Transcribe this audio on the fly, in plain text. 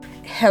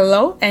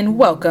Hello and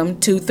welcome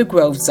to the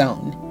Grove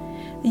Zone.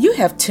 You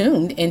have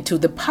tuned into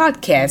the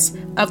podcast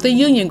of the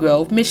Union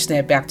Grove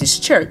Missionary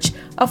Baptist Church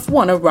of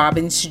Warner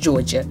Robins,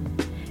 Georgia.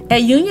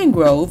 At Union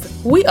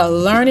Grove, we are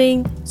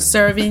learning,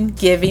 serving,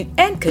 giving,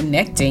 and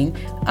connecting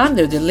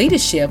under the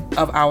leadership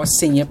of our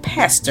senior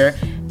pastor,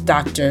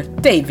 Dr.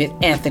 David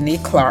Anthony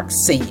Clark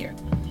Sr.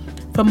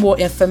 For more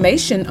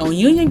information on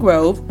Union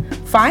Grove,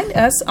 find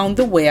us on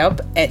the web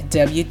at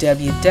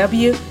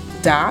www.thegrovewr.org.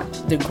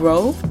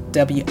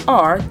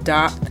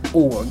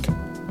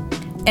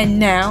 And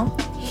now,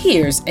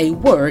 here's a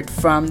word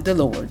from the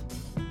Lord.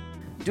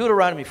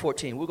 Deuteronomy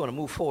 14. We're going to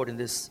move forward in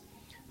this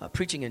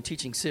preaching and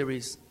teaching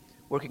series,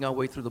 working our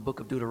way through the book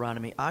of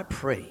Deuteronomy. I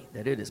pray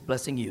that it is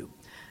blessing you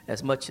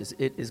as much as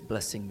it is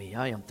blessing me.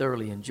 I am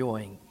thoroughly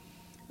enjoying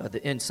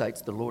the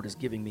insights the Lord is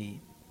giving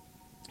me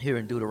here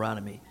in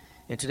Deuteronomy.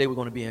 And today we're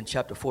going to be in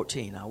chapter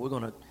 14. Now, we're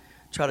going to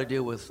try to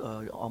deal with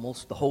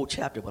almost the whole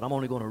chapter, but I'm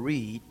only going to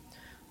read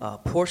a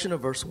portion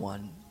of verse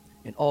 1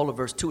 and all of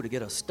verse 2 to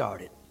get us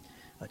started.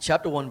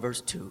 Chapter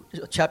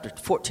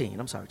 14,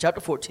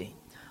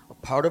 a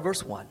part of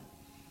verse 1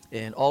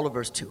 and all of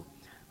verse 2.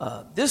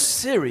 This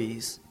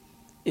series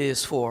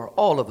is for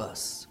all of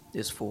us.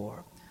 It's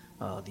for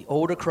the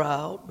older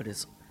crowd, but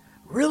it's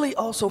really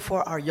also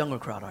for our younger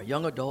crowd, our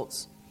young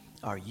adults,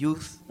 our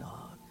youth.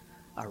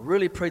 I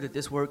really pray that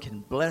this word can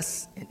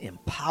bless and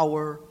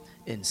empower,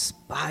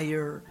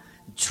 inspire,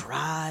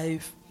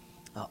 drive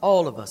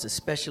all of us,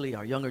 especially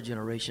our younger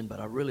generation. But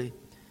I really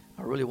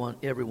want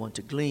everyone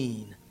to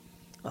glean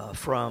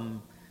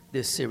from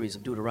this series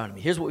of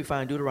Deuteronomy. Here's what we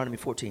find in Deuteronomy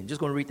 14. Just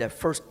going to read that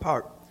first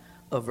part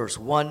of verse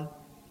 1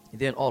 and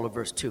then all of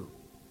verse 2.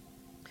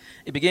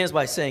 It begins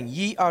by saying,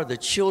 "Ye are the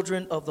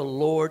children of the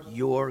Lord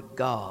your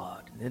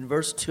God." And then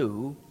verse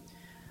 2,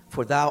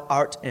 "For thou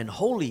art an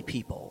holy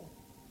people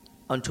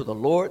unto the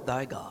Lord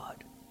thy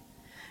God.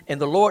 And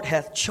the Lord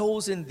hath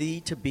chosen thee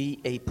to be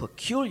a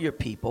peculiar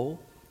people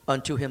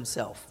unto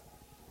himself,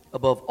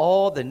 above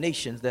all the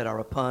nations that are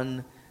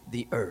upon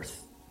the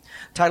earth."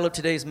 Title of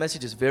today's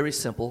message is very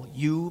simple.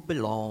 You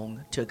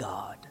belong to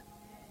God.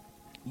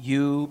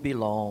 You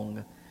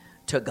belong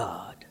to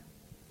God.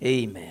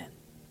 Amen.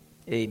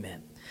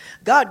 Amen.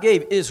 God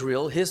gave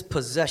Israel his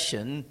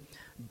possession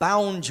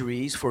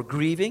boundaries for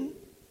grieving,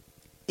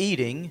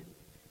 eating,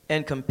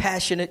 and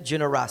compassionate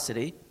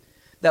generosity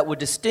that would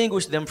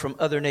distinguish them from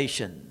other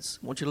nations.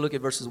 I want you to look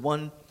at verses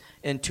 1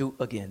 and 2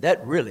 again.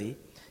 That really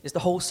is the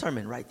whole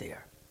sermon right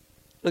there.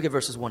 Look at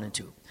verses 1 and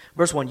 2.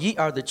 Verse 1, "Ye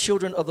are the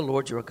children of the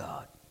Lord your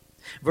God."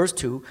 Verse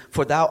 2,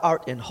 "For thou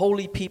art an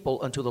holy people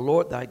unto the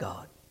Lord thy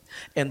God.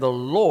 And the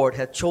Lord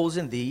hath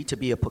chosen thee to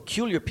be a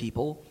peculiar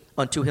people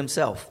unto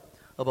himself,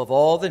 above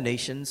all the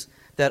nations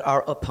that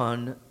are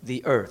upon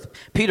the earth."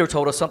 Peter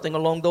told us something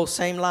along those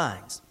same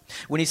lines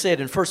when he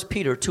said in 1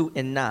 Peter 2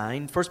 and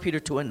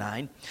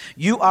 9,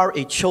 "You are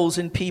a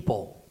chosen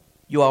people.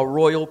 You are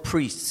royal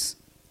priests,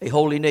 a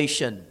holy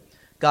nation,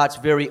 God's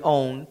very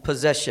own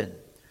possession.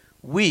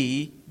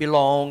 We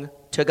belong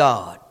to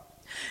God."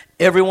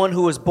 Everyone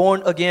who is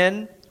born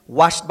again,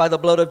 washed by the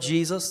blood of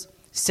Jesus,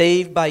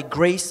 saved by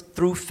grace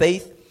through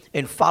faith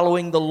in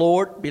following the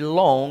Lord,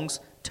 belongs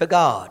to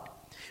God.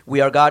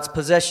 We are God's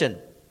possession,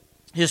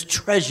 his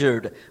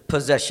treasured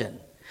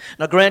possession.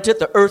 Now granted,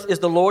 the earth is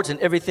the Lord's and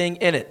everything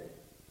in it.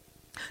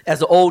 As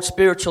the old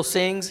spiritual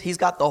sings, he's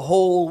got the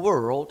whole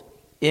world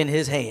in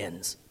his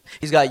hands.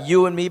 He's got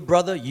you and me,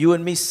 brother, you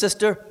and me,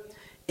 sister,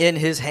 in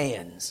his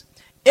hands.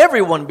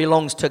 Everyone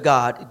belongs to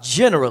God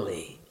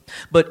generally,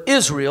 but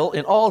Israel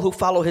and all who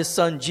follow his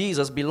son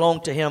Jesus belong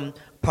to him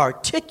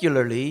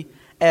particularly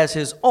as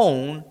his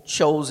own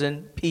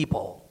chosen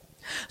people.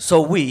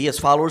 So we, as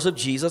followers of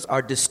Jesus,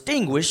 are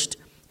distinguished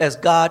as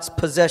God's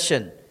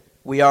possession.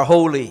 We are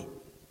holy,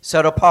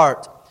 set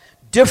apart,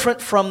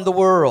 different from the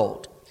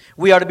world.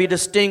 We are to be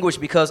distinguished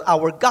because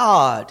our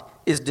God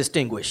is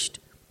distinguished.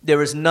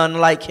 There is none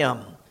like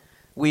him.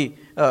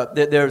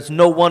 There's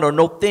no one or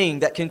no thing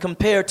that can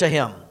compare to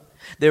him.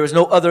 There is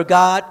no other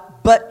God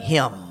but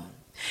him.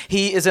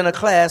 He is in a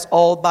class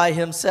all by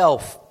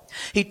himself.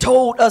 He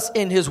told us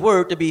in his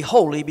word to be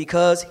holy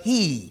because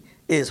he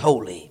is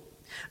holy.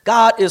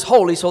 God is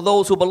holy, so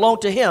those who belong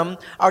to him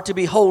are to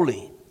be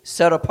holy,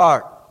 set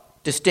apart,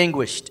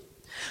 distinguished.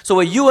 So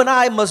what you and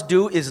I must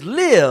do is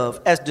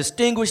live as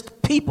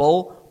distinguished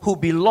people who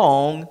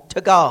belong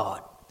to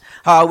God.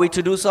 How are we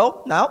to do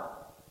so? Now,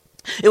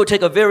 it would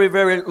take a very,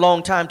 very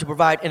long time to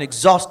provide an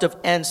exhaustive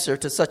answer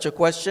to such a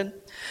question.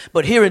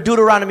 But here in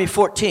Deuteronomy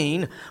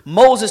 14,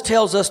 Moses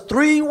tells us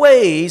 3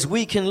 ways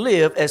we can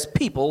live as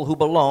people who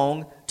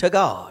belong to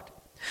God.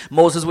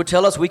 Moses would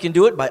tell us we can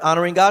do it by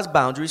honoring God's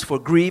boundaries for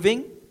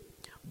grieving,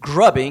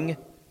 grubbing,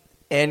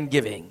 and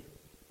giving.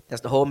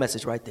 That's the whole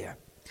message right there.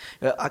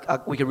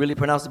 We can really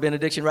pronounce the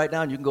benediction right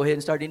now, and you can go ahead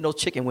and start eating those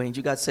chicken wings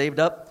you got saved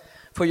up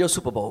for your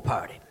Super Bowl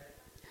party.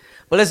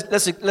 But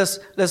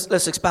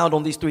let's expound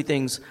on these 3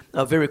 things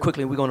very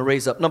quickly. We're going to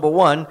raise up. Number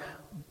 1,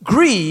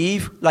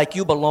 grieve like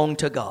you belong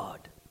to God.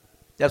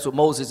 That's what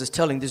Moses is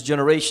telling this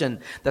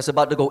generation that's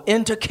about to go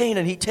into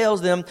Canaan. He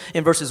tells them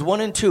in verses 1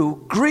 and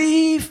 2,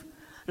 grieve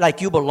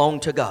like you belong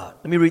to God.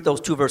 Let me read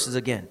those two verses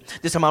again.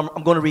 This time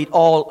I'm going to read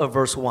all of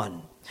verse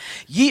 1.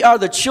 Ye are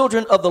the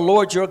children of the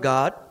Lord your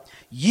God.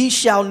 Ye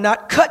shall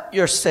not cut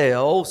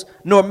yourselves,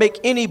 nor make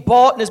any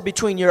baldness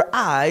between your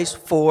eyes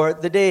for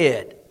the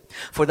dead.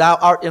 For thou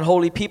art an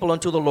holy people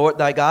unto the Lord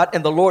thy God,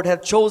 and the Lord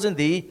hath chosen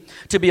thee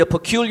to be a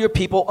peculiar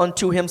people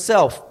unto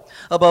himself,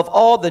 above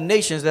all the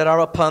nations that are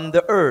upon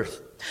the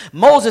earth.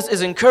 Moses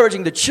is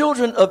encouraging the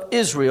children of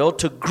Israel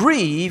to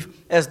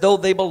grieve as though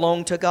they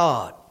belong to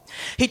God.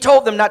 He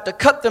told them not to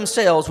cut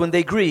themselves when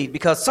they grieved,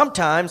 because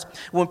sometimes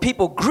when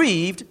people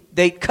grieved,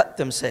 they cut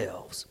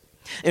themselves.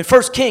 In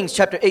 1 Kings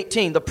chapter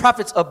 18, the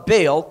prophets of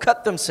Baal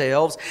cut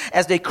themselves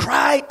as they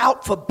cried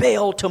out for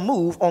Baal to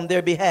move on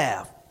their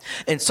behalf.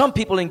 And some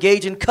people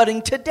engage in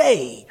cutting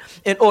today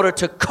in order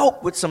to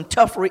cope with some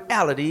tough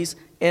realities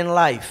in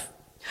life.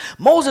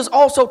 Moses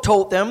also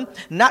told them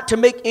not to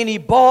make any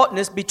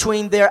baldness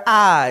between their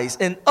eyes.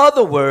 In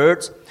other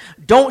words,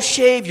 don't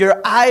shave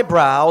your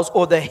eyebrows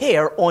or the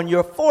hair on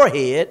your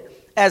forehead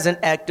as an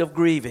act of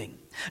grieving.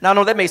 Now, I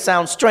know that may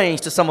sound strange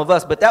to some of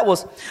us, but that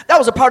was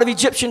a part of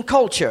Egyptian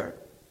culture.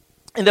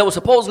 And there was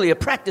supposedly a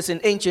practice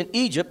in ancient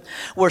Egypt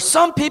where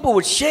some people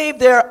would shave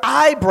their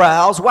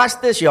eyebrows, watch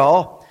this,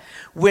 y'all,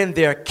 when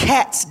their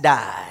cats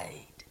died.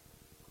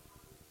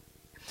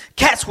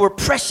 Cats were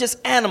precious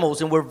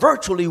animals and were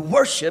virtually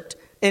worshipped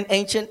in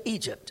ancient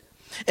Egypt.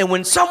 And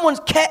when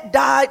someone's cat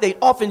died, they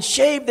often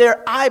shaved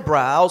their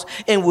eyebrows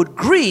and would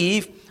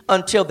grieve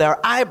until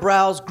their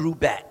eyebrows grew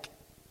back.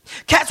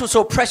 Cats were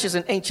so precious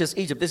in ancient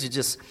Egypt. This is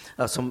just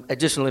some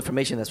additional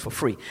information that's for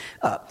free.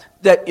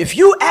 That if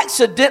you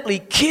accidentally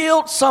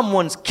killed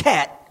someone's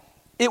cat,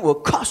 it will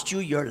cost you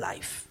your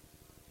life.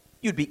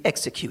 You'd be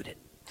executed.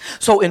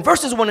 So in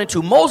verses 1 and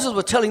 2, Moses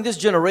was telling this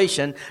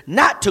generation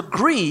not to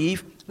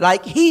grieve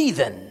like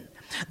heathen.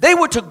 They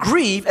were to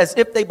grieve as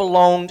if they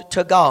belonged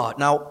to God.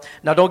 Now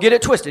don't get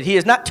it twisted. He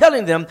is not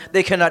telling them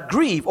they cannot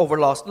grieve over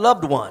lost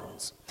loved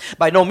ones.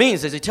 By no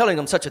means is he telling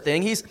them such a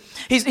thing. He's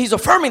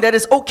affirming that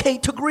it's okay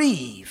to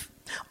grieve.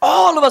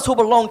 All of us who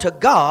belong to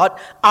God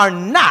are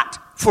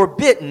not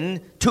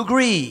forbidden to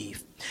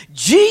grieve.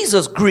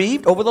 Jesus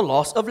grieved over the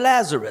loss of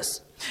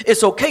Lazarus.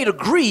 It's okay to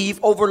grieve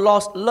over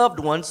lost loved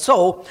ones.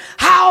 So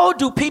how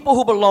do people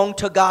who belong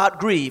to God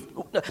grieve?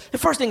 The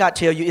first thing I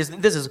tell you is,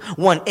 this is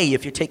 1A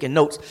if you're taking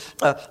notes.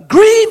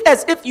 Grieve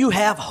as if you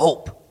have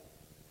hope.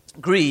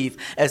 Grieve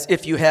as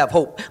if you have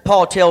hope.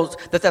 Paul tells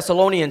the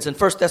Thessalonians in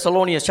 1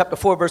 Thessalonians chapter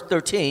 4 verse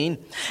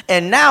 13,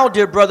 and now,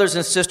 dear brothers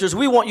and sisters,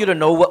 we want you to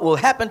know what will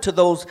happen to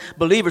those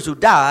believers who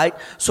died,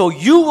 so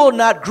you will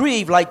not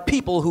grieve like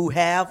people who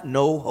have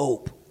no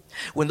hope.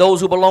 When those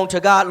who belong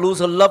to God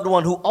lose a loved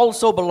one who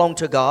also belonged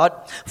to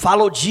God,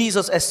 followed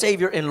Jesus as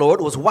Savior and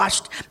Lord, was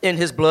washed in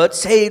his blood,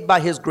 saved by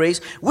his grace,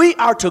 we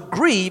are to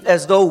grieve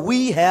as though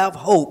we have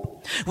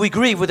hope. We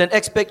grieve with an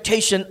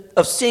expectation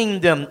of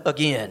seeing them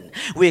again.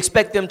 We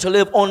expect them to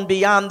live on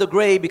beyond the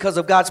grave because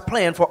of God's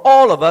plan for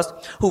all of us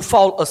who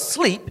fall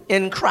asleep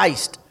in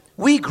Christ.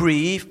 We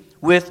grieve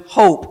with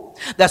hope.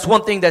 That's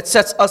one thing that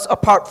sets us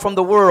apart from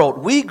the world.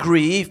 We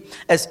grieve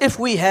as if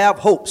we have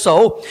hope.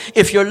 So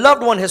if your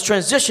loved one has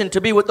transitioned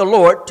to be with the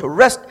Lord, to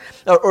rest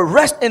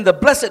in the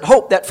blessed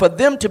hope that for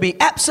them to be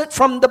absent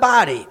from the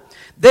body,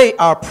 they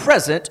are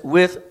present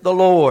with the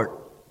Lord.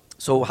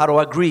 So how do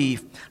I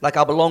grieve like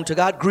I belong to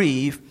God?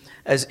 Grieve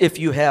as if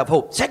you have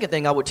hope. Second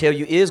thing I would tell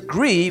you is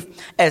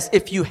grieve as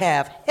if you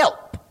have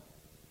help.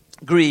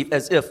 Grieve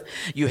as if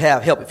you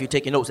have help. If you're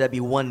taking notes, that'd be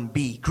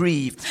 1B.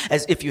 Grieve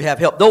as if you have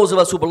help. Those of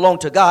us who belong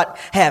to God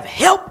have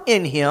help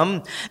in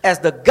him as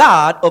the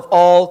God of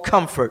all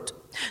comfort.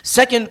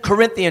 2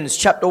 Corinthians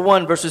chapter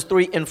 1 verses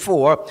 3 and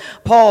 4,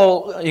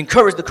 Paul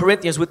encouraged the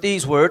Corinthians with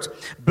these words,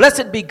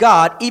 "Blessed be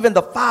God, even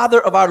the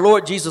Father of our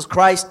Lord Jesus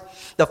Christ,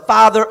 the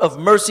Father of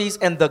mercies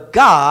and the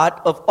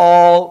God of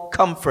all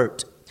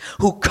comfort,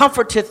 who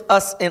comforteth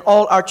us in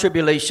all our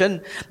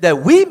tribulation,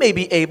 that we may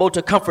be able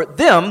to comfort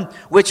them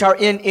which are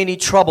in any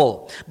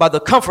trouble, by the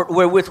comfort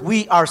wherewith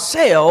we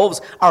ourselves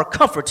are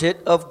comforted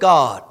of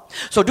God."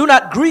 So do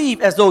not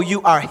grieve as though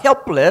you are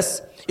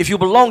helpless. If you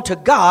belong to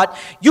God,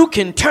 you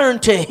can turn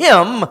to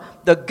him,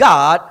 the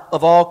God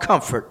of all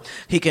comfort.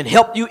 He can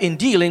help you in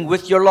dealing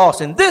with your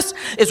loss. And this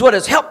is what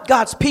has helped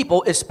God's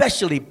people,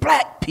 especially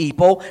black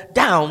people,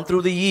 down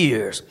through the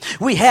years.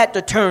 We had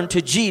to turn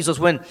to Jesus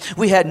when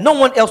we had no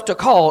one else to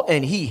call,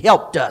 and he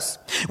helped us.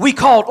 We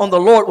called on the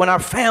Lord when our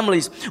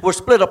families were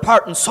split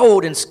apart and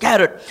sold and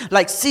scattered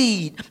like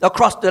seed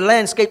across the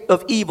landscape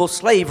of evil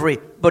slavery.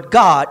 But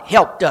God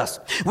helped us.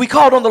 We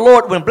called on the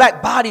Lord when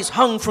black bodies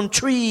hung from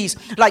trees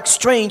like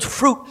strange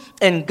fruit,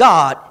 and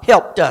God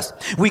helped us.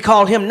 We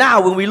call him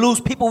now when we lose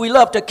people we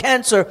love to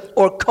cancer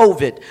or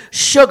COVID,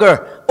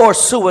 sugar or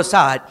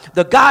suicide.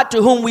 The God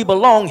to whom we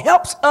belong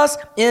helps us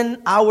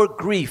in our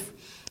grief.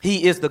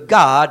 He is the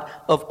God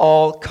of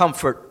all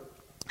comfort.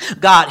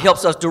 God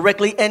helps us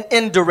directly and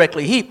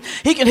indirectly.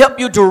 He can help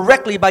you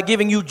directly by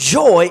giving you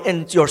joy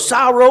in your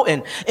sorrow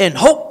and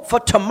hope for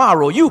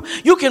tomorrow. You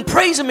can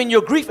praise him in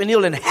your grief, and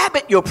he'll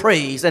inhabit your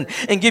praise and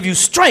give you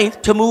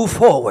strength to move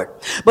forward.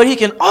 But he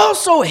can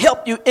also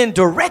help you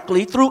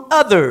indirectly through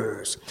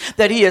others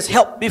that he has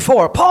helped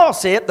before. Paul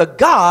said, the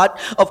God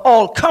of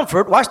all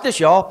comfort, watch this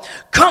y'all,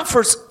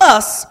 comforts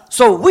us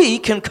so we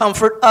can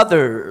comfort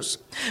others.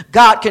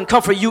 God can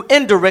comfort you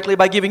indirectly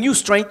by giving you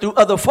strength through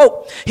other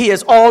folk he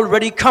has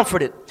already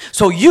comforted.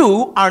 So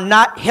you are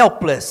not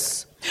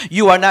helpless.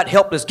 You are not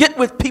helpless. Get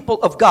with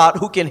people of God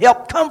who can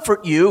help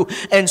comfort you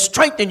and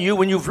strengthen you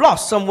when you've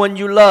lost someone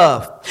you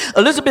love.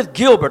 Elizabeth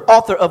Gilbert,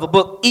 author of a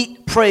book,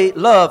 Eat, Pray,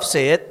 Love,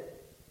 said,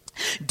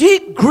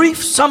 deep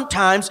grief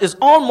sometimes is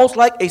almost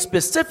like a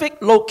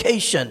specific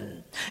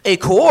location, a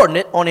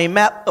coordinate on a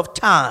map of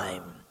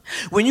time.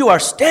 When you are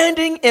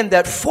standing in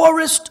that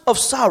forest of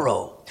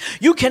sorrow,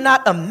 you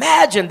cannot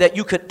imagine that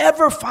you could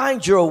ever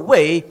find your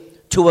way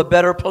to a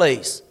better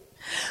place.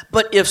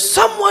 But if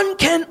someone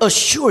can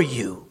assure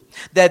you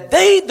that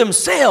they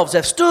themselves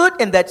have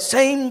stood in that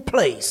same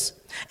place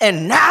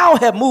and now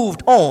have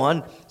moved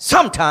on,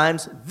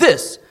 sometimes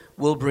this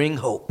will bring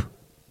hope.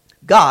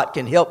 God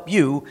can help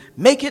you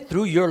make it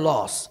through your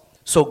loss.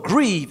 So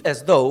grieve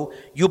as though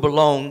you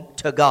belong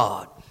to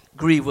God.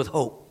 Grieve with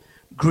hope.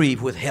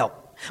 Grieve with help.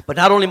 But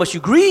not only must you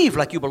grieve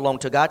like you belong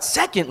to God,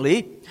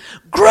 secondly,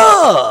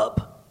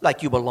 grub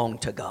like you belong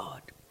to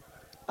God.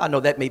 I know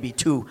that may be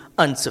too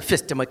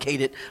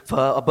unsophisticated for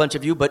a bunch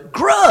of you, but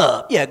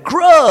grub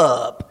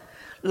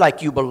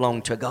like you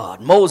belong to God.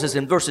 Moses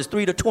in verses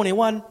 3 to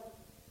 21,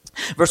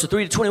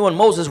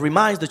 Moses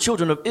reminds the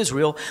children of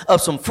Israel of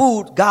some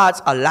food God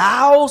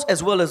allows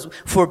as well as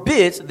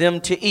forbids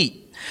them to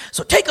eat.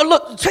 So take a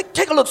look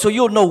so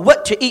you'll know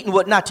what to eat and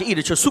what not to eat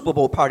at your Super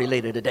Bowl party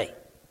later today.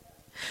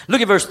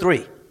 Look at verse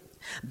 3.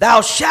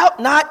 Thou shalt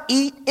not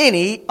eat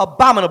any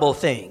abominable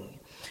thing.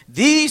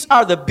 These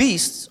are the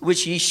beasts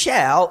which ye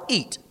shall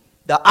eat.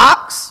 The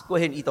ox, go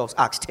ahead and eat those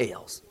ox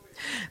tails.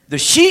 The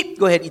sheep,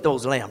 go ahead and eat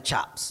those lamb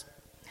chops.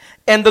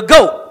 And the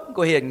goat,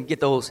 go ahead and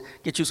get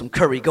you some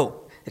curry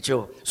goat at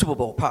your Super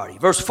Bowl party.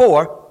 Verse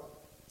 5,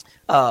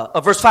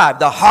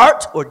 the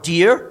hart or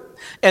deer,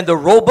 and the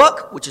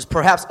roebuck, which is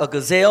perhaps a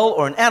gazelle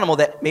or an animal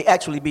that may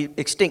actually be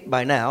extinct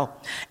by now,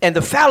 and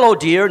the fallow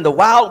deer, and the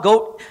wild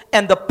goat,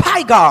 and the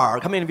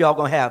pygarg. How many of y'all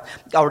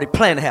already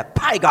plan to have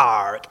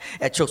pygarg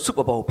at your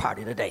Super Bowl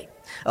party today?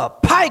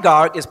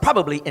 Pygarg is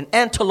probably an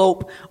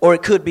antelope, or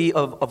it could be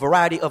a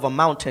variety of a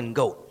mountain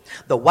goat.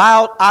 The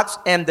wild ox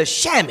and the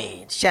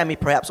chamois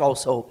perhaps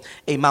also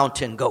a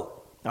mountain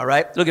goat. All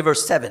right, look at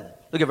verse 7.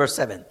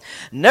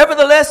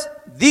 Nevertheless,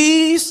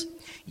 these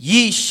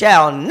ye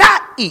shall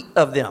not eat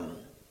of them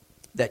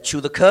that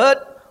chew the cud,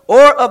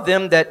 or of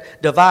them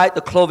that divide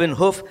the cloven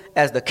hoof,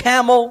 as the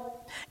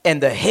camel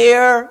and the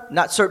hare.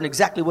 Not certain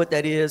exactly what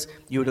that is.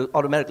 You would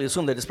automatically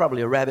assume that it's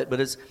probably a rabbit,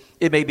 but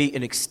it may be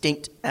an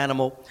extinct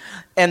animal.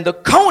 And the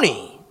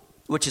coney,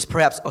 which is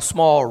perhaps a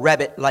small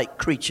rabbit-like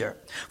creature.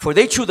 For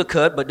they chew the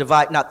cud, but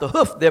divide not the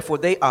hoof. Therefore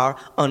they are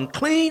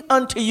unclean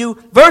unto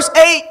you. Verse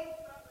 8.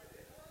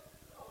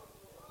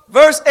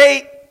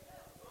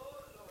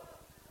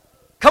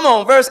 Come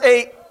on, verse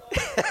 8.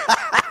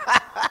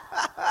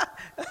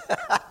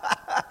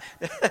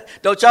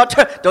 Don't y'all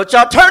turn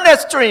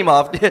that stream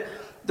off.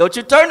 Don't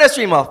you turn that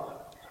stream off.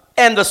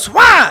 And the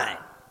swine,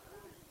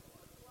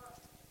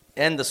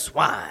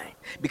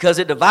 because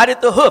it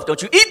divided the hoof.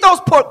 Don't you eat those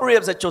pork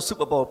ribs at your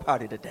Super Bowl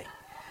party today.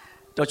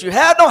 Don't you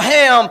have no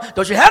ham at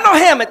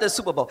the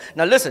Super Bowl.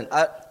 Now listen,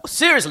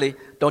 seriously,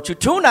 don't you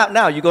tune out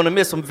now. You're going to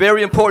miss some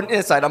very important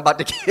insight I'm about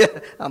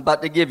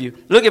to give you.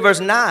 Look at verse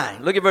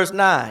 9. Look at verse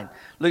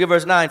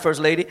 9,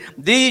 First Lady.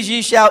 These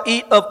ye shall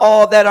eat of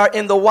all that are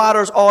in the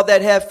waters, all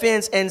that have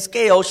fins and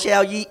scales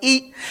shall ye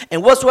eat.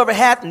 And whatsoever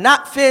hath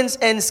not fins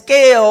and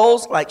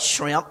scales, like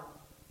shrimp,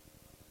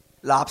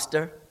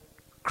 lobster,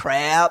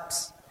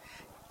 crabs,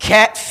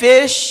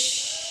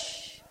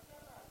 catfish,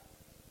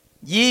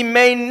 ye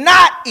may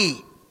not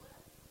eat.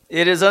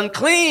 It is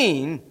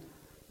unclean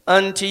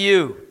unto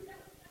you.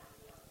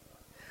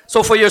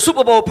 So for your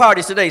Super Bowl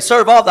parties today,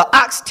 serve all the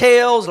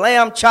oxtails,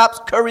 lamb chops,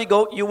 curry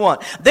goat you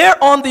want.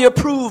 They're on the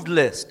approved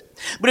list.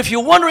 But if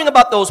you're wondering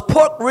about those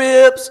pork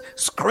ribs,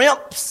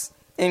 scrimps,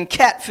 and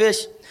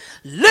catfish,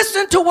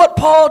 listen to what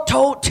Paul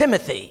told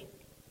Timothy.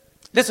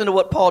 Listen to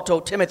what Paul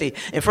told Timothy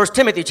in 1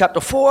 Timothy chapter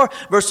 4,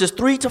 verses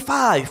 3 to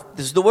 5.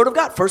 This is the word of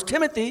God. 1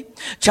 Timothy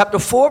chapter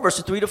 4,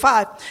 verses 3 to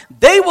 5.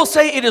 They will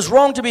say it is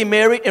wrong to be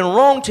married and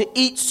wrong to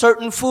eat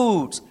certain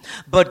foods.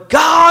 But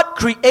God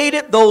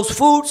created those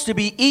foods to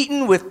be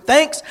eaten with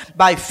thanks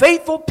by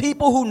faithful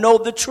people who know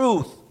the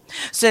truth.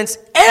 Since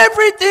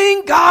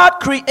everything God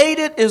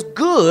created is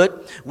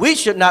good, we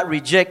should not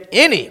reject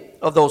any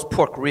of those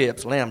pork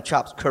ribs, lamb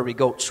chops, curry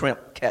goat,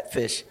 shrimp,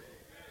 catfish,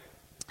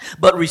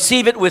 but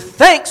receive it with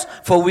thanks,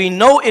 for we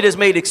know it is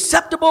made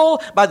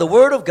acceptable by the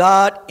word of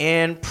God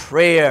and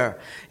prayer.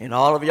 And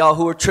all of y'all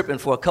who are tripping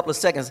for a couple of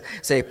seconds,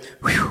 say,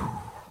 whew.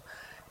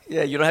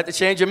 Yeah, you don't have to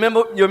change your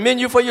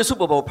menu for your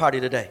Super Bowl party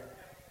today.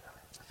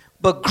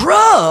 but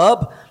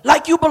grub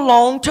like you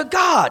belong to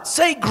God.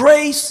 Say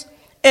grace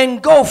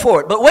and go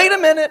for it. But wait a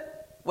minute.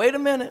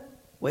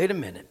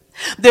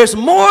 There's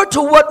more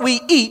to what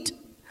we eat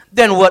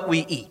than what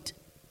we eat.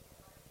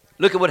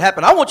 Look at what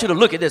happened. I want you to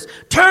look at this.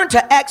 Turn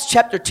to Acts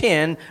chapter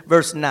 10,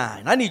 verse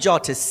 9. I need y'all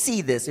to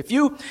see this. If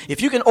you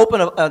can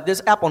open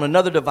this app on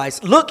another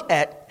device, look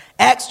at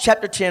Acts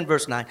chapter 10,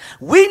 verse 9.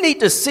 We need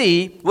to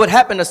see what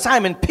happened to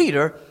Simon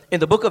Peter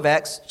in the book of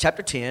Acts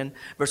chapter 10,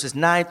 verses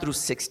 9 through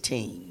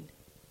 16.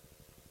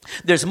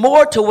 There's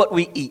more to what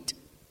we eat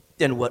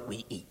than what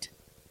we eat.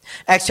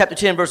 Acts chapter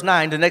 10, verse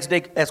 9, the next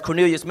day as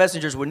Cornelius'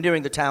 messengers were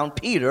nearing the town,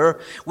 Peter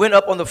went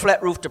up on the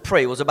flat roof to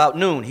pray. It was about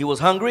noon. He was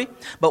hungry,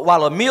 but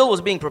while a meal was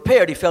being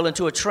prepared, he fell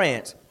into a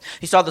trance.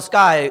 He saw the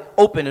sky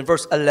open in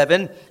verse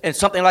 11, and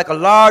something like a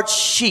large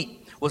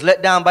sheet was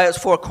let down by its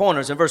four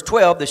corners. In verse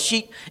 12,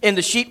 in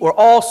the sheet were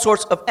all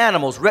sorts of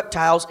animals,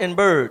 reptiles, and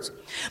birds.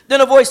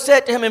 Then a voice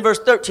said to him in verse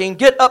 13,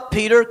 "Get up,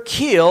 Peter,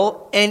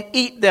 kill and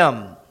eat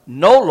them."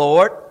 "No,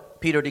 Lord,"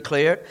 Peter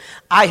declared,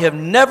 "I have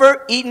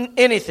never eaten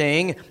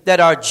anything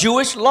that our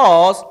Jewish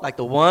laws, like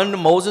the one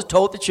Moses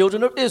told the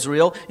children of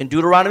Israel in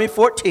Deuteronomy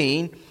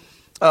 14,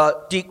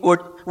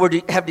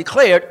 have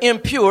declared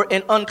impure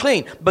and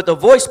unclean." But the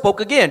voice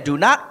spoke again, "Do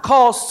not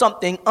call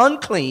something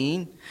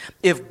unclean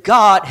if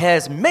God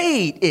has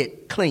made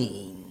it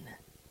clean."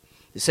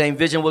 The same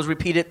vision was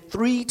repeated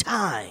 3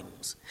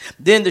 times.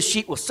 Then the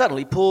sheet was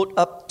suddenly pulled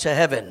up to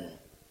heaven.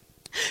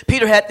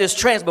 Peter had this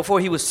trance before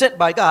he was sent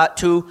by God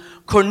to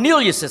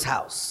Cornelius'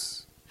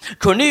 house.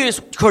 Cornelius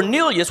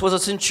was a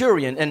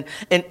centurion, an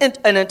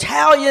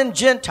Italian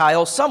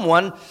Gentile,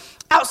 someone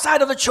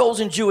outside of the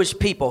chosen Jewish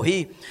people.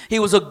 He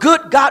was a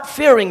good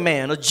God-fearing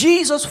man, a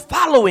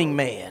Jesus-following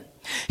man.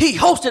 He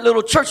hosted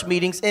little church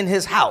meetings in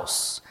his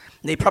house.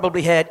 They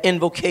probably had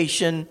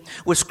invocation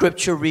with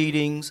scripture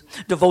readings,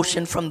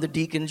 devotion from the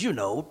deacons, you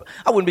know.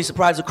 I wouldn't be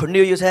surprised if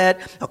Cornelius had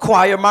a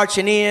choir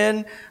marching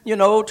in, you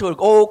know, to an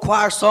old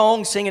choir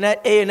song, singing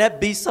that A and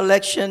that B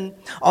selection,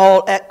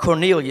 all at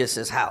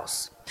Cornelius'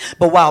 house.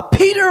 But while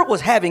Peter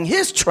was having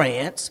his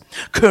trance,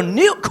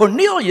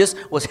 Cornelius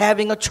was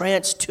having a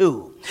trance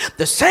too.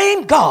 The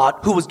same God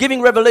who was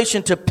giving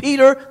revelation to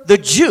Peter, the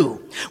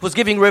Jew, was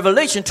giving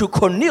revelation to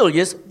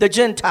Cornelius, the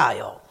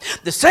Gentile.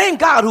 The same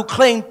God who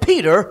claimed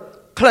Peter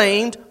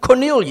claimed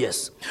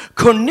Cornelius.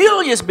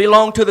 Cornelius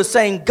belonged to the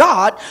same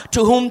God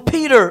to whom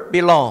Peter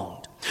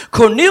belonged.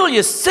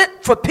 Cornelius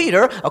sent for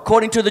Peter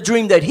according to the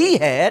dream that he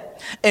had,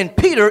 and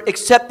Peter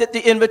accepted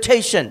the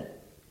invitation.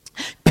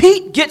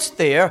 Pete gets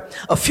there.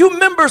 A few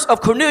members of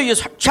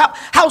Cornelius'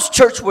 house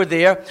church were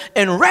there,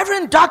 and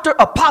Reverend Dr.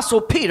 Apostle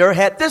Peter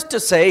had this to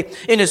say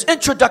in his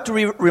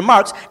introductory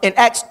remarks in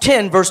Acts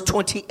 10, verse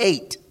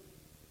 28.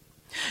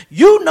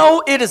 "You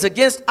know it is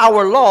against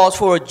our laws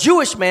for a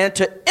Jewish man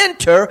to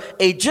enter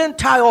a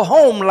Gentile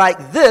home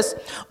like this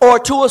or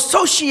to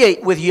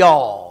associate with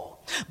y'all.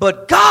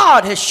 But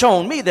God has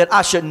shown me that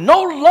I should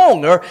no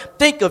longer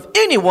think of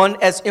anyone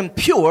as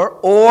impure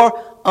or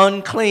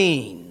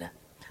unclean."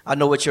 I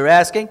know what you're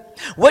asking.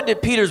 What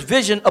did Peter's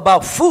vision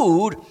about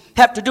food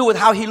have to do with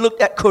how he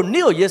looked at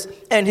Cornelius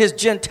and his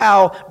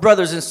Gentile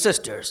brothers and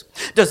sisters?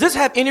 Does this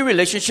have any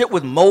relationship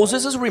with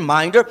Moses'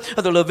 reminder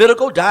of the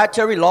Levitical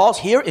dietary laws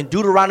here in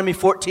Deuteronomy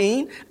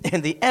 14?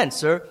 And the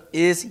answer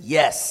is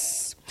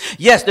yes.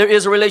 Yes, there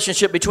is a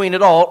relationship between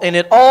it all, and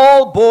it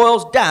all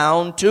boils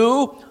down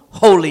to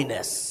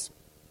holiness.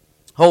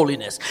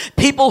 Holiness.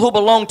 People who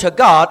belong to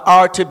God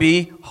are to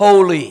be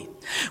holy.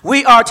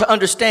 We are to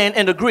understand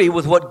and agree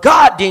with what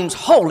God deems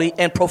holy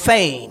and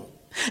profane,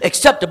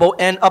 acceptable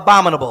and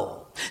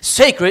abominable,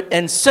 sacred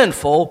and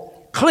sinful,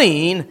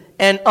 clean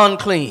and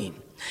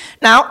unclean.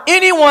 Now,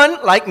 anyone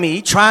like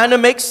me trying to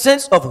make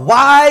sense of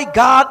why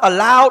God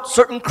allowed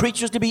certain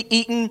creatures to be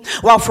eaten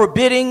while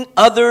forbidding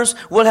others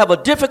will have a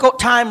difficult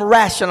time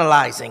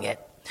rationalizing it.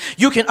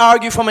 You can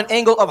argue from an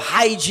angle of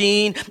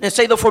hygiene and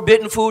say the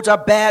forbidden foods are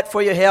bad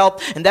for your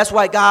health, and that's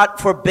why God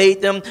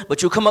forbade them,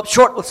 but you come up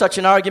short with such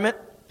an argument.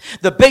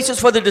 The basis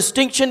for the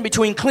distinction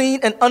between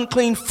clean and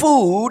unclean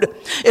food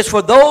is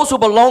for those who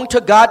belong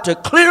to God to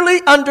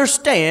clearly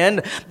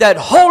understand that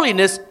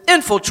holiness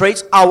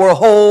infiltrates our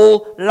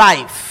whole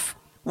life.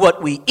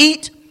 What we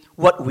eat,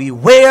 what we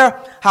wear,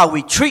 how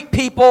we treat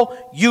people,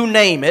 you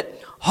name it.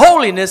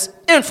 Holiness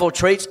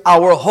infiltrates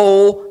our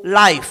whole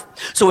life.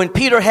 So when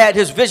Peter had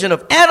his vision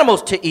of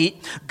animals to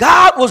eat,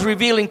 God was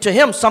revealing to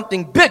him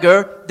something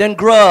bigger than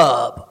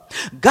grub.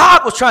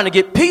 God was trying to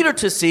get Peter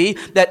to see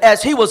that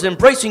as he was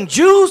embracing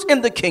Jews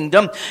in the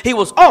kingdom, he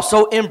was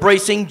also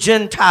embracing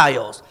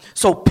Gentiles.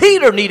 So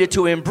Peter needed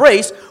to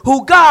embrace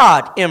who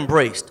God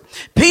embraced.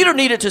 Peter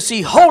needed to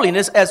see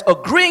holiness as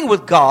agreeing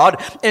with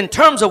God in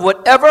terms of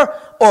whatever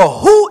or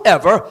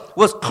whoever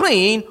was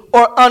clean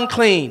or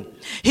unclean.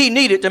 He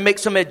needed to make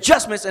some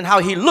adjustments in how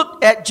he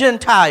looked at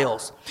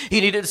Gentiles.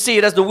 He needed to see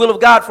it as the will of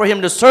God for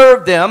him to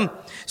serve them,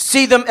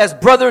 see them as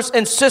brothers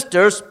and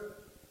sisters,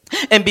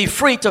 and be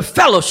free to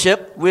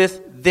fellowship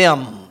with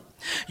them.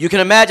 You can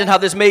imagine how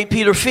this made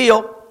Peter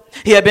feel.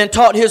 He had been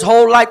taught his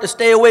whole life to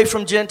stay away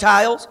from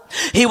Gentiles.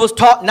 He was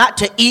taught not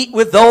to eat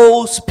with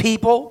those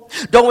people.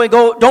 Don't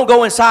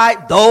go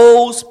inside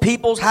those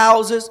people's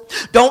houses.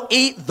 Don't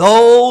eat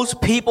those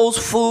people's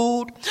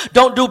food.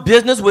 Don't do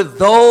business with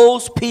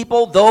those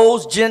people,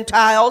 those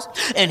Gentiles.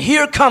 And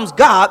here comes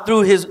God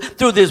through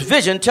this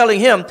vision telling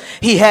him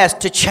he has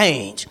to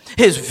change.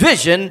 His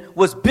vision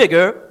was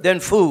bigger than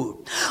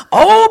food.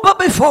 Oh, but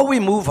before we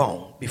move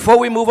on,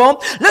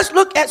 let's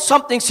look at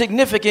something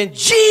significant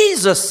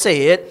Jesus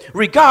said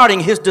regarding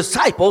his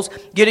disciples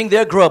getting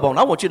their grub on.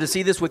 I want you to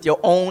see this with your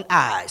own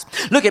eyes.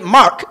 Look at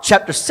Mark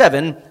chapter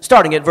 7,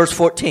 starting at verse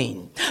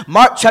 14.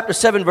 Mark chapter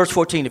 7, verse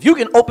 14. If you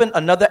can open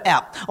another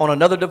app on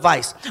another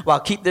device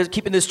while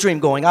keeping this stream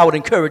going, I would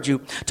encourage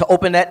you to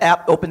open that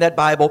app, open that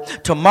Bible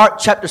to Mark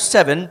chapter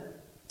 7,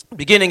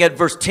 beginning at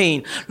verse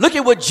 10. Look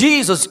at what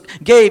Jesus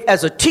gave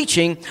as a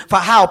teaching for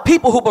how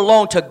people who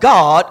belong to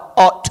God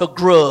ought to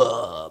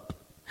grub.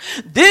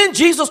 Then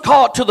Jesus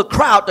called to the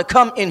crowd to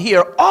come and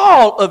hear.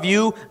 All of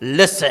you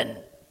listen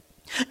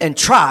and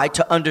try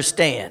to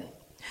understand.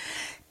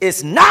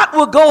 It's not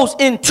what goes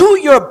into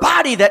your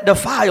body that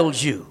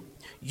defiles you.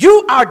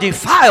 You are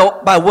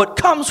defiled by what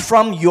comes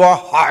from your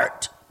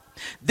heart.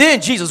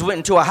 Then Jesus went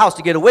into a house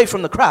to get away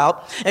from the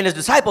crowd, and his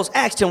disciples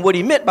asked him what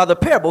he meant by the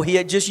parable he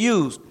had just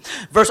used.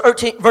 Verse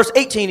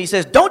 18, he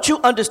says, don't you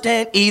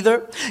understand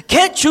either?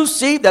 Can't you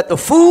see that the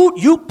food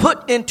you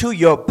put into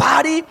your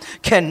body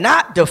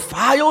cannot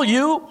defile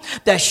you?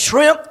 That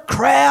shrimp,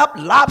 crab,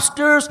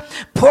 lobsters,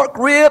 pork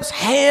ribs,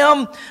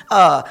 ham,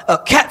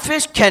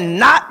 catfish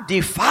cannot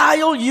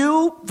defile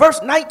you?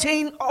 Verse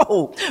 19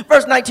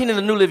 in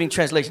the New Living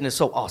Translation is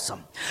so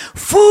awesome.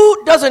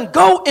 Food doesn't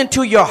go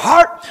into your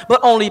heart, but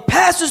only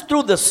passes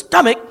through the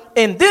stomach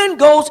and then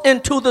goes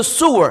into the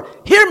sewer.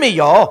 Hear me,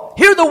 y'all.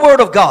 Hear the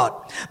word of God.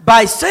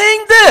 By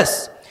saying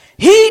this,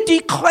 he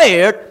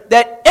declared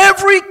that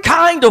every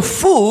kind of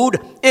food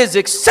is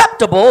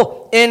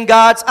acceptable in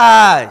God's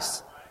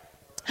eyes.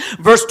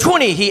 Verse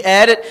 20, he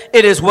added,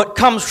 it is what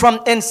comes from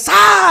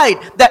inside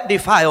that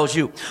defiles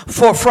you.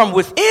 For from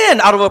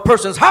within, out of a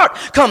person's heart,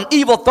 come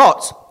evil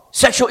thoughts,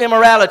 sexual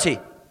immorality,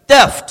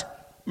 theft,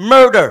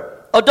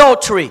 murder,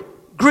 adultery,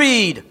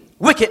 greed,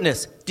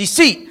 wickedness,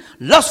 deceit,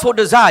 lustful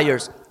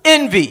desires,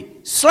 envy,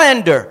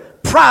 slander,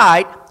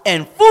 pride,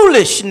 and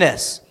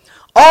foolishness.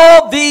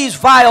 All these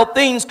vile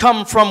things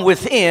come from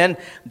within.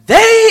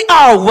 They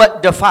are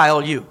what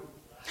defile you.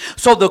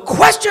 So the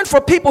question for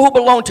people who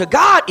belong to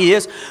God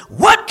is,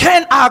 what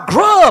can I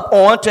grub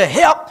on to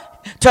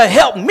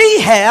help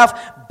me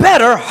have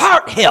better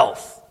heart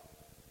health?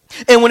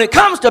 And when it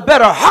comes to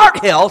better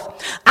heart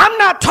health, I'm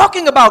not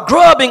talking about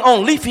grubbing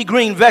on leafy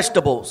green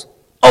vegetables,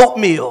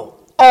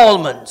 oatmeal,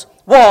 almonds,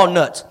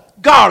 walnuts,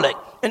 garlic,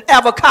 and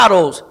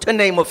avocados, to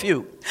name a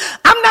few.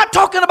 I'm not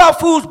talking about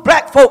foods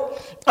black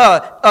folk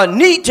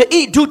need to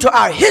eat due to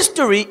our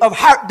history of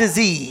heart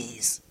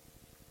disease.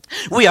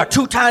 We are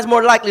 2 times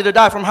more likely to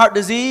die from heart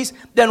disease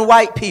than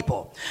white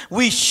people.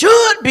 We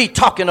should be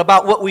talking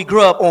about what we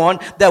grew up on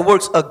that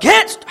works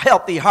against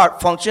healthy heart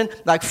function,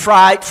 like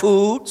fried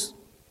foods,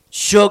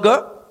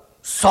 sugar,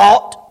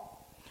 salt.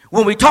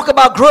 When we talk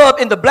about grub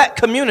in the black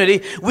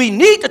community, we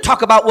need to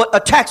talk about what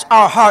attacks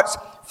our hearts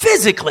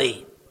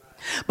physically.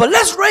 But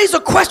let's raise a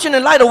question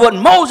in light of what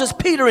Moses,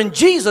 Peter, and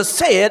Jesus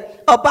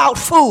said about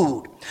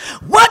food.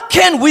 What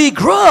can we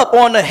grub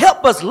on to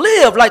help us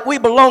live like we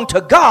belong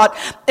to God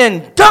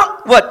and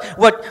dump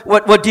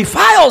what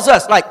defiles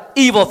us, like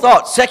evil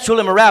thoughts, sexual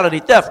immorality,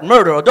 theft,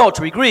 murder,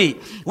 adultery,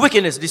 greed,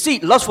 wickedness,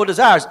 deceit, lustful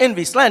desires,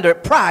 envy, slander,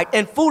 pride,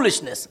 and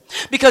foolishness?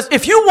 Because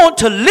if you want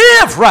to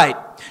live right,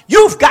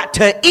 you've got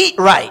to eat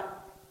right.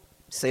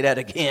 Say that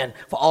again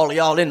for all of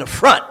y'all in the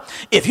front.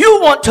 If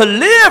you want to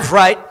live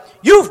right,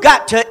 you've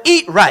got to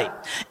eat right.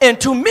 And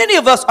too many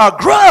of us are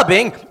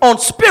grubbing on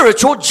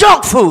spiritual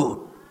junk food.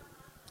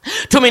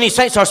 Too many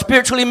saints are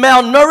spiritually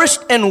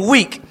malnourished and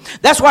weak.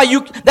 That's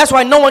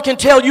why no one can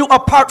tell you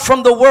apart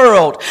from the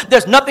world.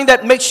 There's nothing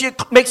that makes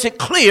it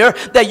clear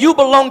that you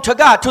belong to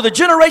God. To the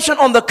generation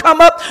on the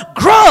come up,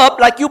 grub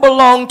like you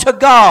belong to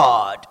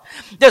God.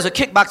 There's a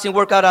kickboxing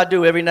workout I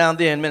do every now and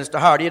then, Minister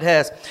Hardy. It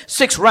has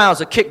 6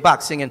 rounds of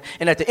kickboxing.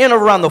 And at the end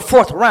of around the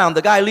 4th round,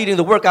 the guy leading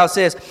the workout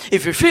says,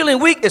 if you're feeling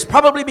weak, it's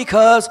probably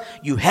because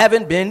you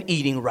haven't been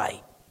eating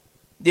right.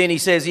 Then he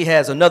says he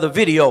has another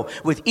video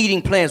with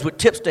eating plans with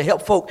tips to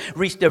help folk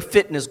reach their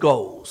fitness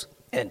goals.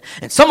 And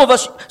some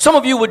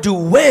of you would do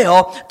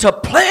well to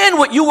plan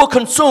what you will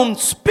consume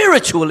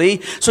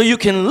spiritually so you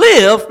can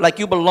live like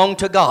you belong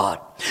to God.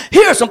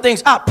 Here are some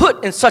things I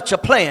put in such a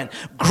plan.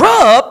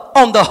 Grub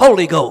on the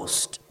Holy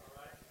Ghost.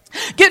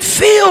 Get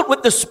filled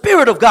with the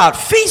Spirit of God.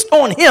 Feast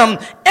on Him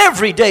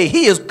every day.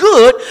 He is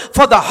good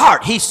for the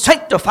heart. He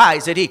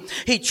sanctifies it.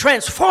 He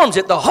transforms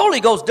it. The Holy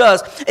Ghost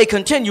does a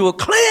continual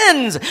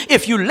cleanse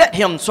if you let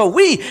Him, so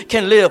we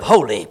can live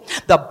holy.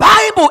 The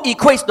Bible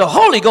equates the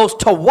Holy Ghost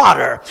to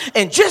water.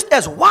 And just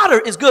as water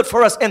is good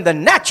for us in the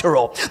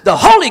natural, the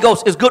Holy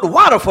Ghost is good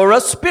water for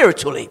us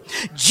spiritually.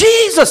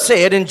 Jesus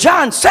said in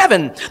John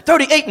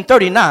 7:38 and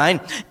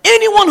 39,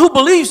 anyone who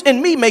believes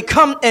in me may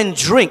come and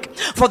drink.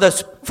 For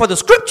the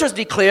scriptures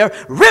declare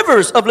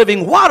rivers of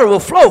living water will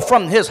flow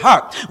from his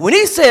heart. When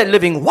he said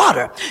living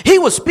water, he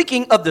was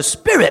speaking of the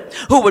Spirit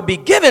who would be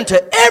given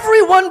to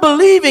everyone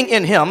believing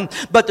in him,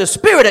 but the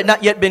Spirit had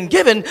not yet been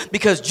given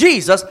because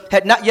Jesus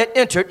had not yet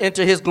entered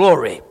into his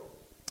glory.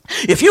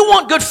 If you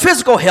want good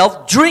physical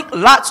health, drink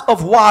lots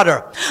of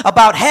water.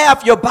 About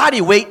half your body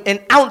weight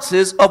in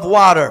ounces of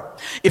water.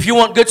 If you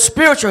want good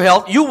spiritual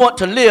health, if you want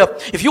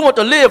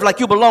to live like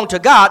you belong to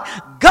God,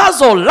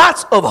 guzzle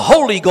lots of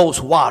Holy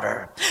Ghost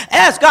water.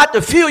 Ask God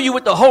to fill you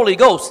with the Holy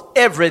Ghost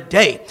every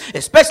day,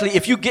 especially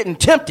if you're getting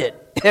tempted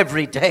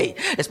every day,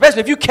 especially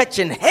if you're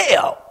catching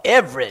hell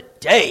every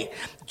day.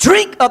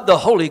 Drink of the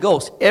Holy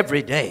Ghost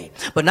every day.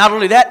 But not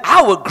only that,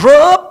 I would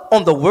grub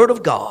on the Word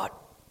of God.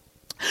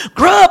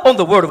 Grub on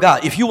the Word of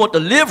God. If you want to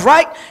live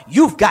right,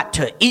 you've got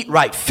to eat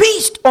right.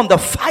 Feast on the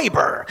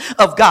fiber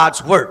of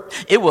God's Word.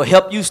 It will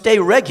help you stay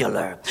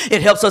regular.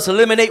 It helps us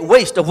eliminate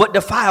waste of what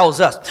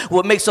defiles us,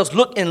 what makes us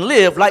look and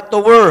live like the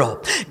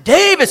world.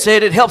 David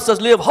said it helps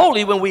us live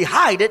holy when we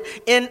hide it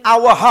in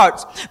our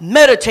hearts.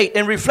 Meditate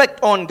and reflect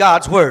on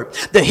God's Word.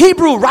 The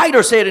Hebrew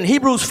writer said in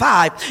Hebrews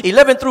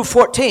 5:11 through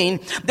 14,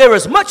 there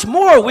is much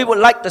more we would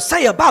like to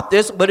say about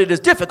this, but it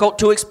is difficult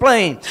to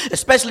explain,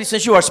 especially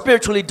since you are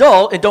spiritually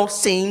dull and don't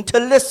seem to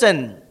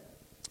listen.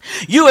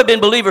 You have been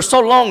believers so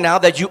long now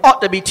that you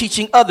ought to be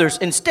teaching others.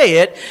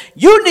 Instead,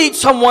 you need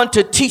someone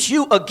to teach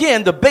you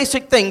again the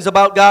basic things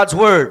about God's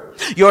Word.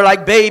 You're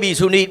like babies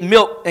who need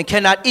milk and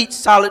cannot eat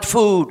solid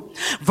food.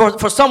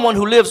 For someone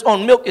who lives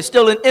on milk is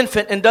still an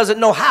infant and doesn't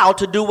know how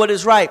to do what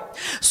is right.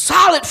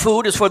 Solid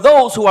food is for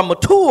those who are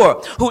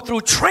mature, who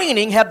through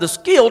training have the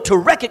skill to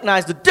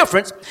recognize the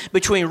difference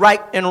between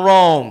right and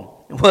wrong.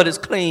 What is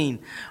clean,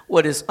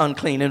 what is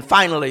unclean. And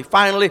finally,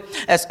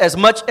 as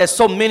much as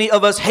so many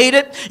of us hate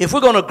it, if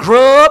we're going to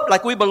grub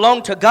like we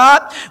belong to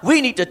God,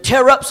 we need to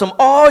tear up some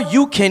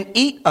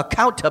all-you-can-eat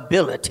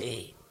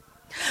accountability.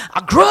 I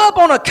grub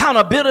on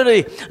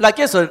accountability like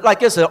it's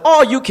an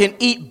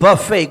all-you-can-eat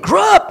buffet.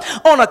 Grub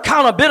on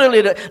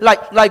accountability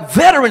like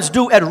veterans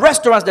do at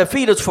restaurants that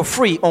feed us for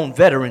free on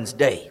Veterans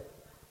Day.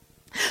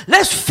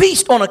 Let's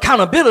feast on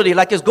accountability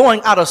like it's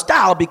going out of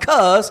style,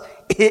 because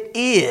it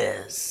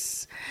is.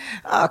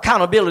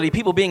 Accountability,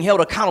 people being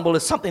held accountable,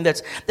 is something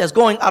that's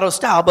going out of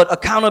style. But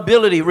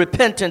accountability,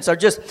 repentance are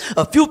just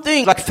a few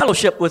things, like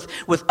fellowship with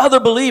other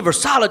believers.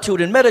 Solitude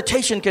and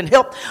meditation can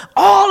help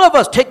all of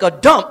us take a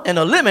dump and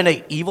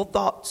eliminate evil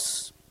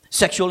thoughts.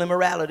 Sexual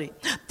immorality,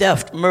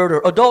 theft,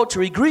 murder,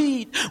 adultery,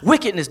 greed,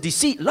 wickedness,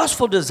 deceit,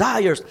 lustful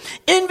desires,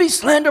 envy,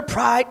 slander,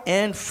 pride,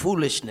 and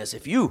foolishness.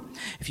 If you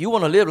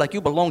want to live like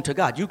you belong to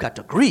God, you've got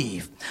to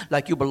grieve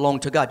like you belong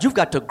to God. You've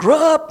got to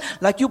grub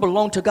like you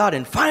belong to God.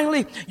 And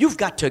finally, you've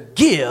got to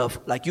give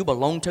like you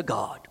belong to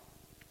God.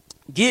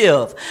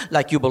 Give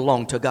like you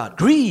belong to God.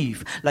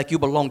 Grieve like you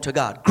belong to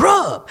God.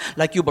 Grub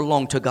like you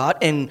belong to God.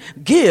 And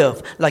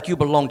give like you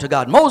belong to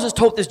God. Moses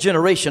told this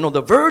generation on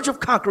the verge of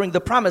conquering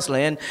the promised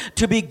land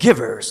to be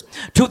givers.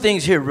 Two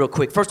things here real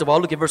quick. First of all,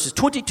 look at verses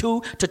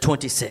 22 to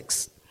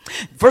 26.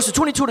 Verses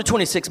 22 to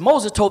 26,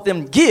 Moses told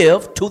them,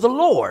 give to the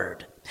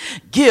Lord.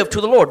 Give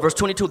to the Lord. Verse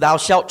 22, thou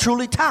shalt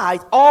truly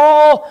tithe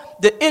all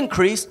the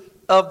increase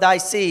of thy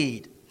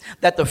seed,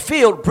 that the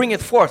field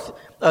bringeth forth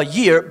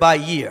year by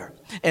year.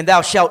 And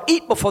thou shalt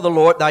eat before the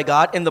Lord thy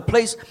God in the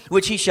place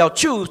which he shall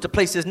choose to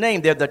place his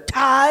name there, the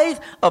tithe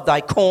of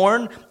thy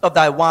corn, of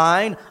thy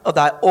wine, of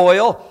thy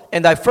oil,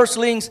 and thy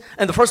firstlings,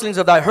 and the firstlings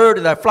of thy herd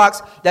and thy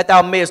flocks, that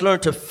thou mayest learn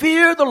to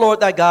fear the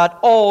Lord thy God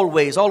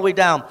always. All the way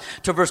down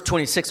to verse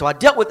 26. So I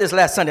dealt with this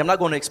last Sunday. I'm not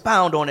going to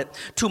expound on it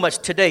too much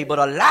today, but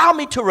allow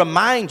me to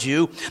remind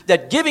you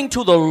that giving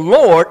to the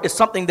Lord is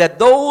something that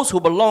those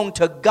who belong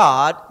to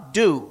God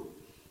do.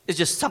 It's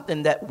just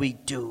something that we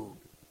do.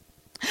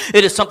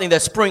 It is something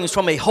that springs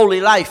from a holy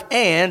life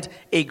and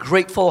a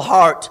grateful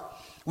heart.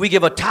 We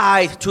give a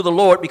tithe to the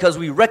Lord because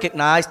we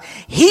recognize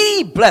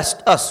he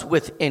blessed us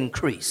with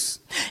increase.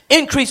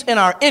 Increase in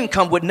our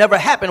income would never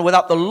happen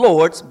without the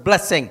Lord's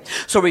blessing.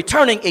 So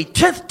returning a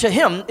tenth to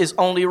him is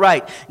only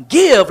right.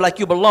 Give like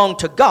you belong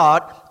to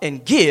God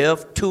and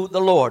give to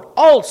the Lord.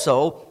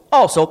 Also,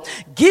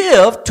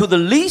 give to the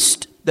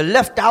least, the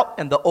left out,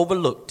 and the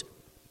overlooked.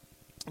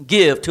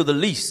 Give to the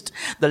least,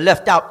 the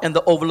left out, and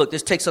the overlooked.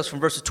 This takes us from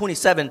verses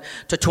 27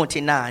 to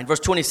 29. Verse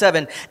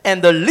 27,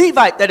 and the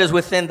Levite that is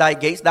within thy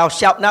gates, thou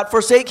shalt not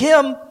forsake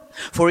him.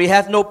 For he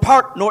hath no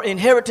part nor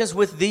inheritance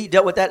with thee.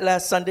 Dealt with that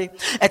last Sunday.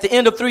 At the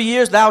end of 3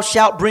 years thou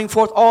shalt bring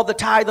forth all the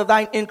tithe of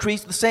thine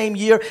increase. The same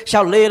year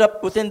shall lay it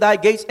up within thy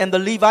gates. And the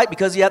Levite,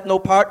 because he hath no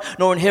part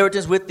nor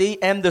inheritance with thee,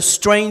 and the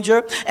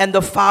stranger, and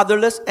the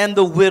fatherless, and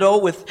the widow,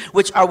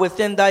 which are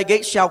within thy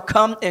gates, shall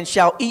come and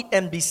shall eat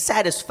and be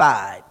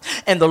satisfied.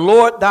 And the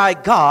Lord thy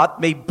God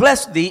may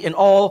bless thee in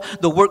all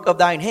the work of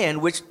thine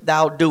hand which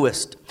thou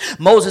doest.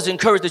 Moses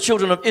encouraged the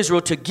children of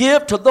Israel to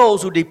give to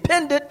those who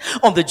depended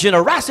on the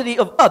generosity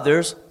of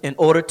others in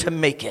order to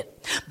make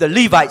it. The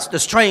Levites, the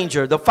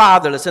stranger, the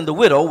fatherless, and the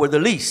widow were the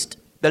least,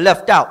 the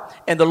left out,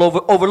 and the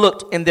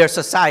overlooked in their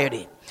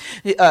society.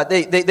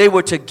 They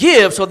were to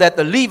give so that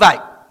the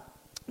Levite,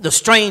 the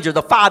stranger,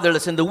 the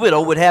fatherless, and the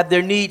widow would have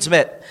their needs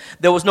met.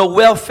 There was no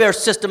welfare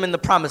system in the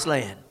promised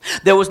land.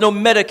 There was no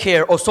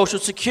Medicare or Social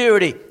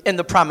Security in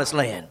the promised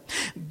land.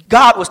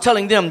 God was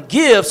telling them,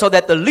 give so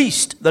that the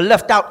least, the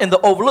left out, and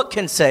the overlooked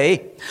can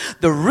say,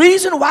 the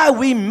reason why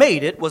we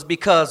made it was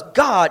because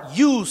God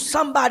used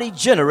somebody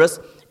generous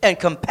and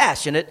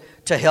compassionate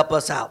to help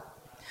us out.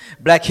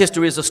 Black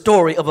history is a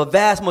story of a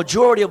vast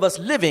majority of us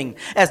living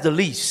as the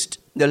least,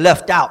 the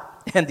left out,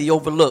 and the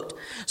overlooked.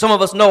 Some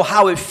of us know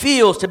how it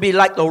feels to be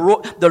like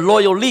the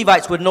loyal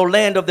Levites with no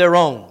land of their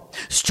own.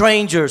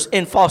 Strangers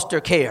in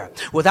foster care,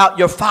 without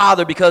your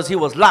father because he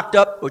was locked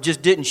up or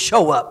just didn't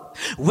show up.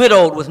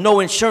 Widowed with no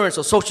insurance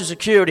or Social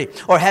Security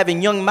or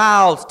having young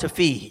mouths to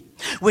feed.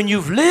 When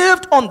you've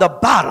lived on the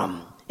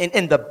bottom and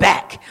in the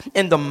back,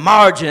 in the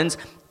margins,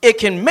 it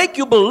can make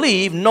you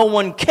believe no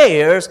one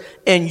cares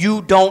and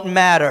you don't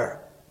matter.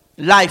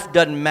 Life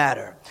doesn't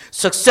matter.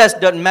 Success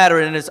doesn't matter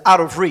and it's out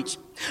of reach.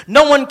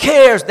 No one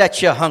cares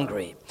that you're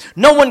hungry.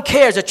 No one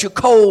cares that you're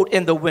cold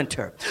in the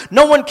winter.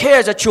 No one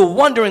cares that you're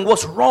wondering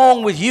what's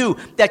wrong with you,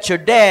 that your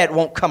dad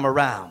won't come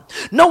around.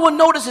 No one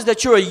notices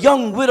that you're a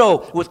young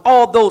widow with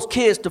all those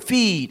kids to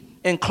feed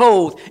and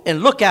clothe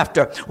and look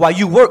after while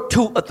you work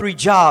 2 or 3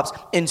 jobs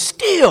and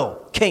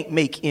still can't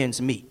make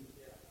ends meet.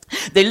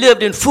 They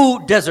lived in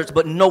food deserts,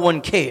 but no one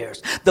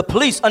cares. The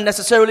police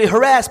unnecessarily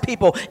harass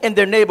people in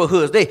their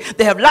neighborhoods.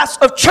 They have lots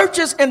of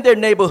churches in their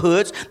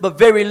neighborhoods, but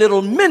very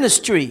little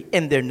ministry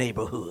in their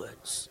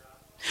neighborhoods.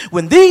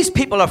 When these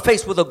people are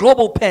faced with a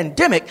global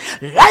pandemic,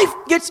 life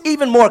gets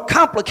even more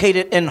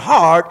complicated and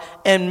hard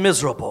and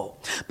miserable.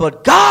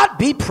 But God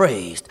be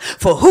praised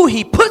for who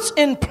he puts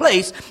in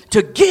place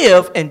to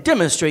give and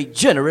demonstrate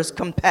generous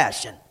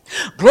compassion.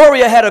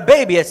 Gloria had a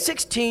baby at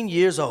 16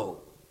 years old.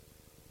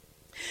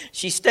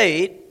 She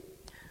stayed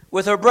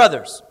with her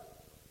brothers,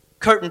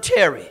 Kurt and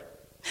Terry,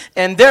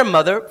 and their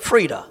mother,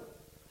 Frida.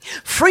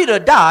 Frida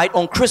died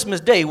on Christmas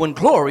Day when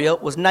Gloria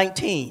was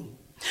 19.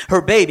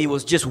 Her baby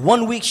was just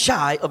 1 week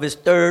shy of his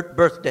 3rd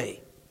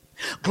birthday.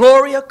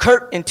 Gloria,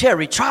 Kurt, and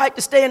Terry tried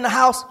to stay in the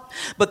house,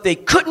 but they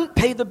couldn't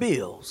pay the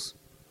bills.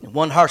 In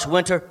one harsh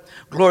winter,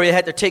 Gloria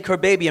had to take her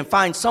baby and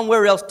find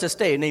somewhere else to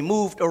stay, and they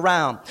moved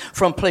around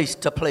from place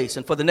to place.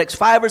 And for the next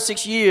 5 or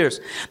 6 years,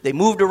 they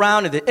moved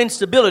around, and the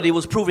instability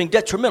was proving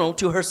detrimental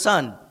to her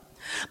son.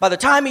 By the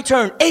time he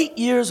turned 8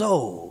 years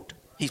old,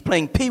 he's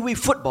playing pee-wee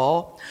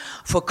football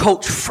for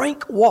Coach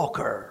Frank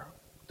Walker.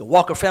 The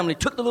Walker family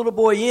took the little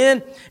boy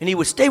in, and he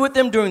would stay with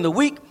them during the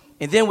week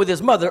and then with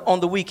his mother on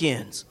the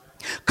weekends.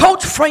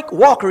 Coach Frank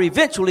Walker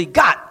eventually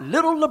got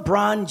little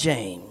LeBron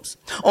James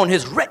on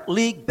his rec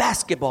league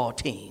basketball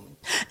team.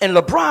 And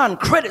LeBron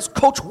credits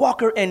Coach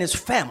Walker and his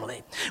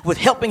family with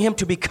helping him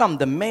to become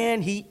the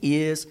man he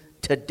is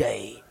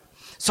today.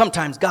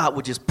 Sometimes God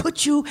will just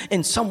put you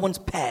in someone's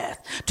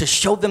path to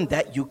show them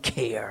that you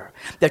care,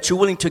 that you're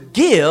willing to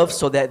give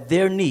so that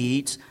their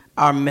needs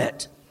are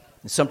met.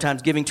 And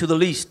sometimes giving to the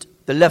least,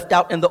 the left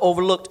out, and the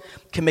overlooked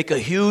can make a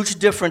huge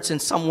difference in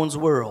someone's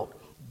world.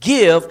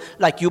 Give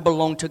like you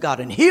belong to God.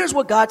 And here's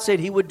what God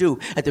said he would do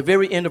at the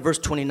very end of verse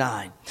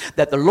 29.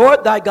 That the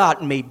Lord thy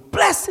God may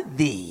bless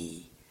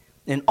thee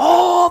in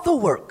all the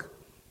work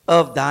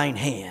of thine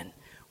hand,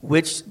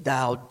 which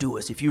thou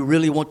doest. If you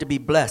really want to be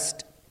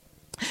blessed,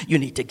 you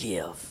need to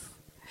give.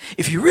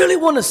 If you really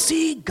want to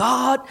see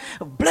God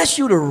bless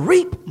you to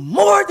reap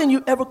more than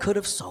you ever could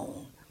have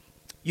sown,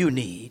 you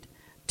need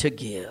to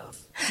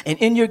give. And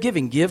in your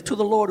giving, give to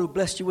the Lord who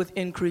blessed you with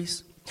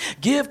increase.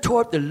 Give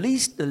toward the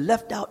least, the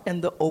left out,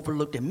 and the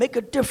overlooked, and make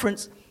a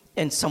difference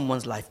in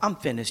someone's life. I'm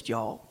finished,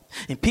 y'all.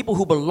 And people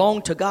who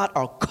belong to God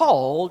are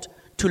called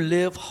to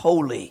live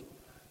holy.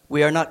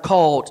 We are not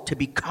called to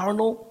be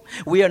carnal.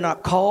 We are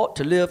not called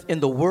to live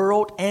in the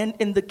world and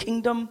in the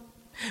kingdom.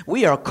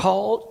 We are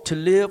called to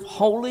live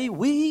holy.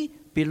 We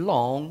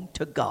belong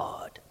to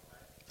God.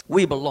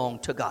 We belong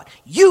to God.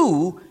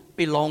 You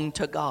belong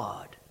to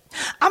God.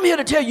 I'm here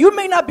to tell you, you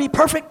may not be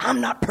perfect. I'm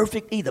not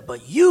perfect either,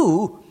 but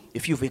you,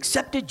 if you've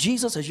accepted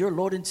Jesus as your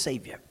Lord and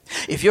Savior,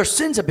 if your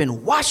sins have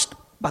been washed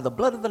by the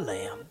blood of the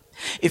Lamb,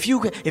 if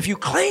you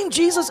claim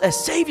Jesus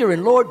as Savior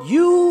and Lord,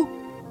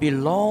 you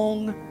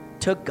belong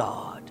to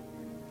God.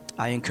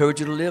 I encourage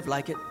you to live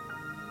like it.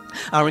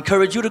 I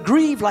encourage you to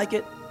grieve like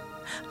it.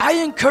 I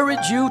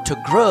encourage you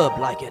to grub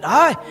like it.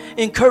 I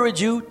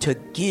encourage you to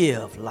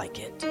give like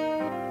it.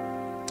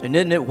 And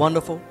isn't it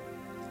wonderful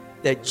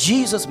that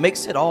Jesus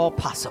makes it all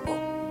possible.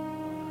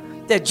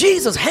 That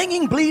Jesus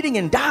hanging, bleeding,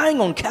 and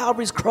dying on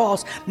Calvary's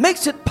cross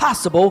makes it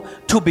possible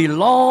to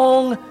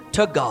belong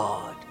to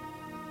God.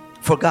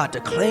 For God to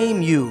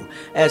claim you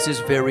as his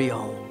very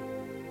own.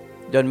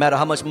 Doesn't matter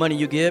how much money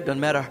you give. Doesn't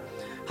matter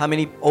how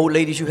many old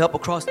ladies you help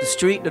across the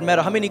street. Doesn't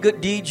matter how many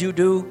good deeds you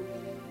do.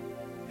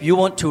 If you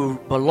want to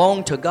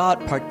belong to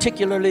God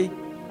particularly,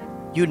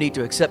 you need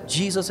to accept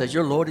Jesus as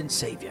your Lord and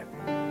Savior.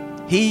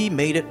 He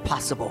made it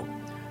possible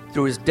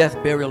through his death,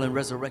 burial, and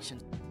resurrection.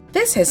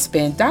 This has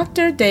been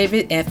Dr.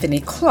 David Anthony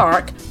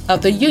Clark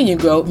of the Union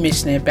Grove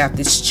Missionary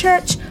Baptist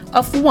Church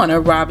of Warner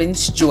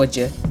Robins,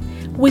 Georgia.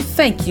 We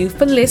thank you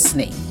for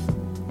listening.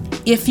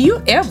 If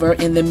you're ever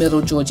in the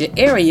Middle Georgia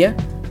area,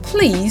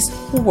 please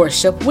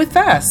worship with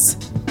us.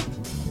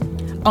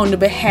 On the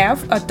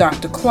behalf of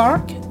Dr.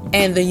 Clark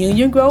and the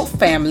Union Grove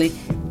family,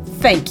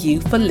 thank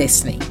you for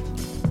listening.